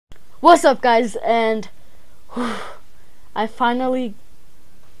What's up, guys? And I finally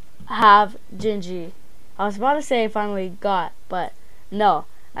have Gingy. I was about to say I finally got, but no.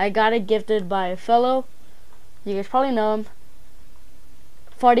 I got it gifted by a fellow. You guys probably know him.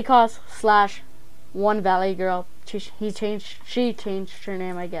 Fortnite / One Valley Girl. She changed her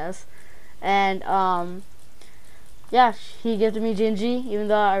name, I guess. And yeah, he gifted me Gingy, even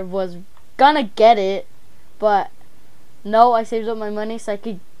though I was gonna get it, but no, I saved up my money so I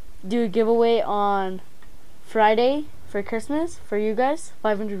could do a giveaway on Friday for Christmas for you guys.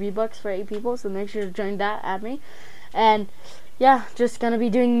 500 V-Bucks for 8 people, so make sure to join that, add me. And yeah, just gonna be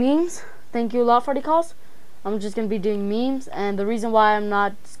doing memes. Thank you a lot for the calls. I'm just gonna be doing memes, and the reason why I'm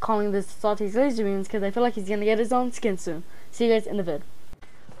not calling this Saltiest laser memes because I feel like he's gonna get his own skin soon. See you guys in the vid.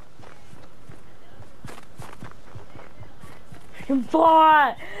 Freaking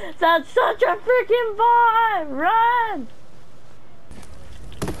bot! That's such a freaking bot! Run!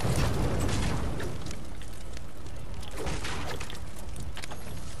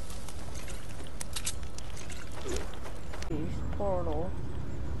 Portal.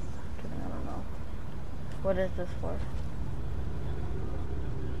 I don't know. What is this for?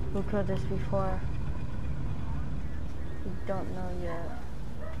 Who could this be for? We don't know yet.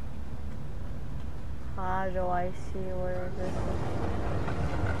 How do I see where this is?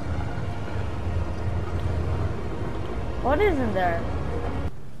 What is in there?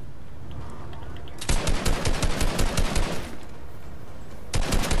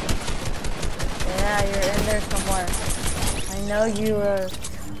 Yeah, you're in there somewhere.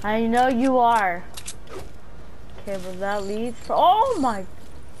 I know you are. Okay, but that leads for, oh my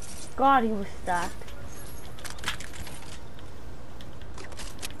god, he was stacked.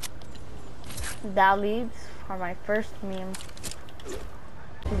 That leads for my first meme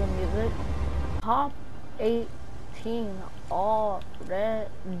to the music. Top 18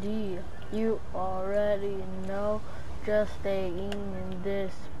 already. You already know. Just staying in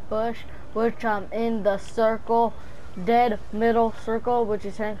this bush, which I'm in the circle. Dead middle circle, which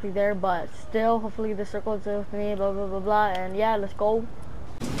is technically there, but still, hopefully the circle is with me, blah blah blah blah. And yeah, let's go.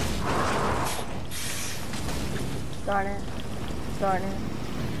 Starting.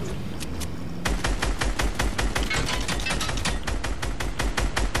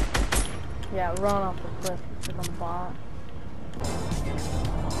 Yeah, run off the cliff, you freaking bot.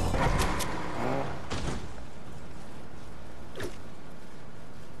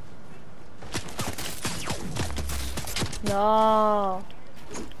 No.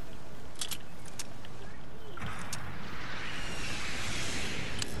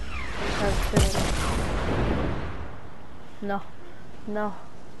 No.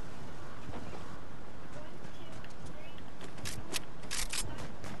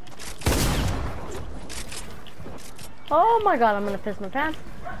 Oh my god, I'm gonna piss my pants.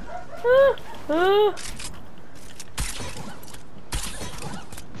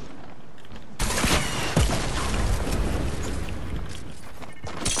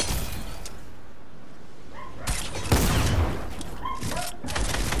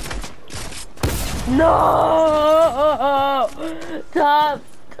 No! Top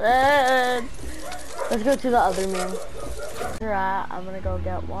 10. Let's go to the other man. Alright, I'm gonna go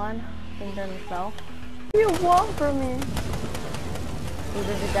get one. I think they're in the cell. What do you want from me? Ooh,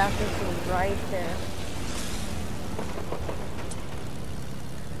 there's a gas station right there.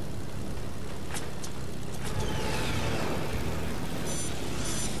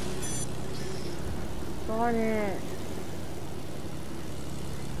 Darn it.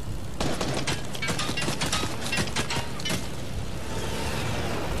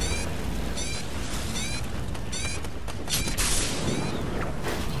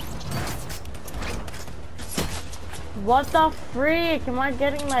 What the freak? Am I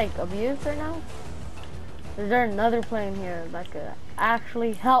getting like abused right now? Is there another plane here that could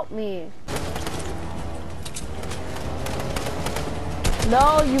actually help me?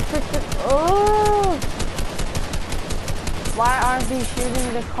 No, you freaking, oh! Why aren't they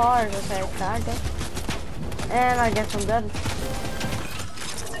shooting the cars? Okay, tag it. And I guess I'm dead.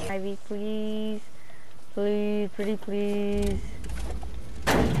 Ivy, please. Please, pretty please.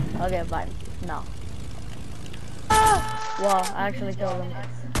 Okay, bye. No. Wow, I actually killed him.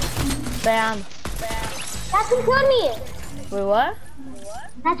 Bam. That's who killed me. Wait, what?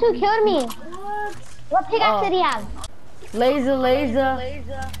 That's who killed me. What pickaxe did he have? Laser.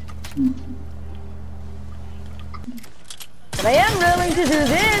 But I am willing to do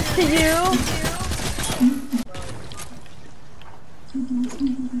this to you.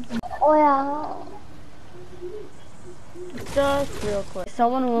 Oh yeah. Just real quick.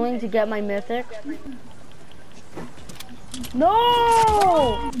 Someone willing to get my mythic?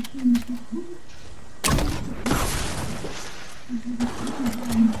 No!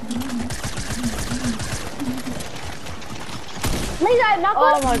 alive. Knock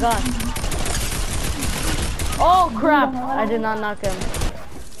Oh one. my god. Oh crap. I did not knock him.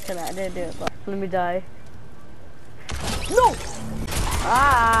 Okay, I didn't do it, but let me die. No!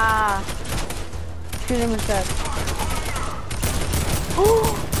 Ah! Shoot him instead.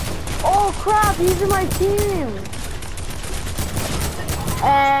 Oh crap, he's in my team!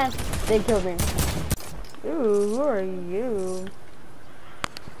 And they killed me. Ooh, who are you?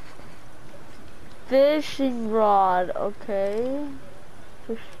 Fishing rod, okay.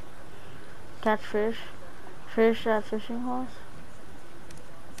 Fish. Catch fish. Fish at fishing holes.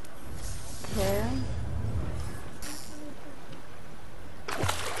 Okay.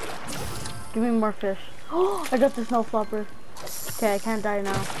 Give me more fish. Oh, I got the snow flopper. Okay, I can't die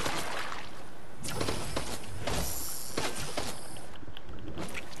now.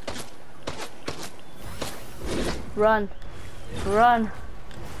 Run. Run.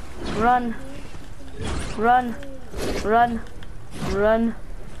 Run. Run. Run. Run.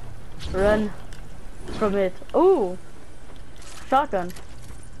 Run from it. Ooh. Shotgun.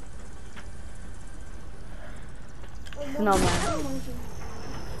 Snowman.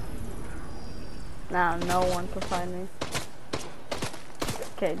 Now no one can find me.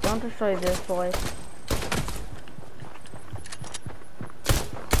 Okay, don't destroy this boy.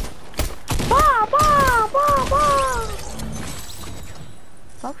 Bah, bah, bah, bah.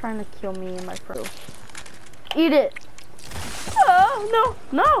 Stop trying to kill me and my friend. Eat it. Oh no,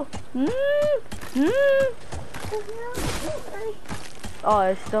 no. Oh,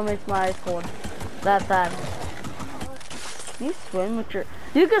 it still makes my eyes cold. That bad. You swim with your.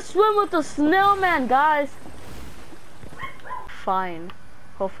 You can swim with the snowman, guys. Fine.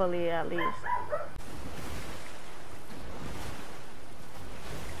 Hopefully, at least.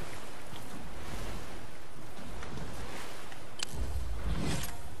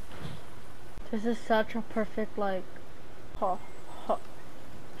 This is such a perfect, like, huh.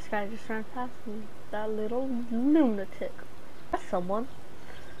 This guy just ran past me. That little lunatic. That's someone.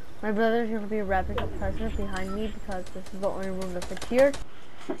 My brother's gonna be wrapping a present behind me because this is the only room that fits here.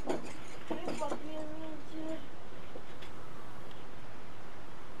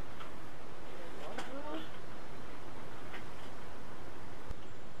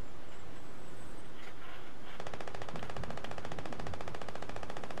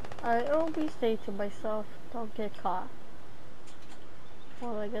 I'll be stay to myself. Don't get caught.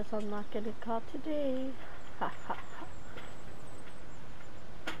 Well, I guess I'm not getting caught today. Ha ha ha.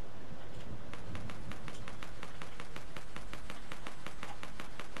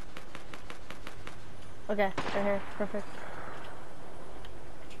 Okay, right here. Perfect.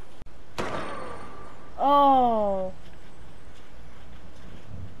 Oh.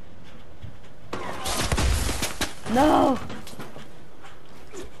 No.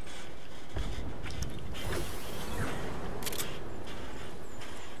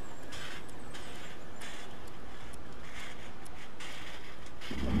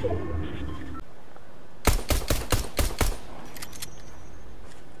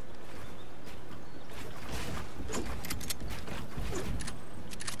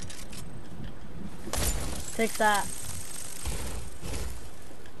 Take that.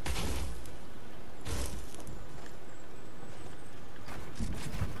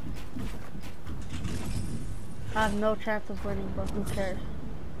 I have no chance of winning, but who cares?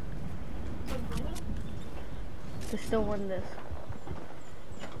 To still win this.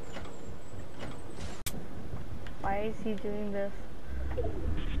 Why is he doing this?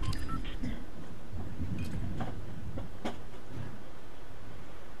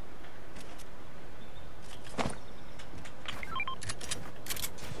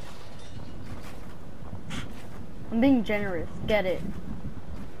 I'm being generous. Get it.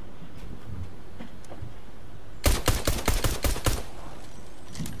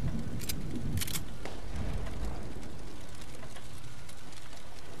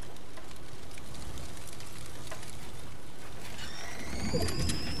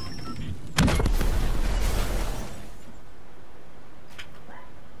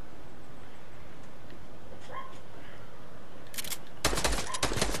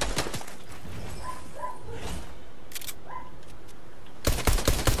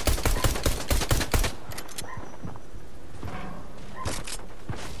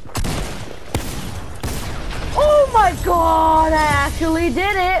 God, I actually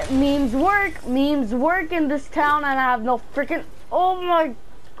did it. Memes work. Memes work in this town, and I have no freaking. Oh my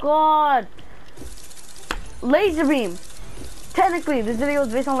God. Laser beam. Technically, this video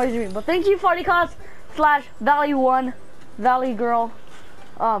is based on laser beam, but thank you, FartyCots / Valley1, Valley Girl.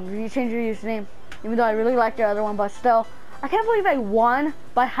 You changed your username, even though I really liked your other one, but still, I can't believe I won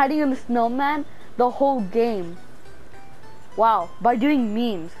by hiding in the snowman the whole game. Wow, by doing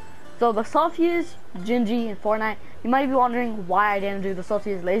memes. So the Saltiest, Gingy, and Fortnite, you might be wondering why I didn't do the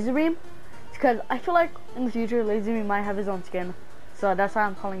Saltiest laser beam. It's because I feel like in the future laser beam might have his own skin. So that's why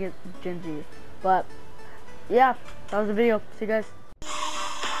I'm calling it Gingy. But yeah, that was the video. See you guys.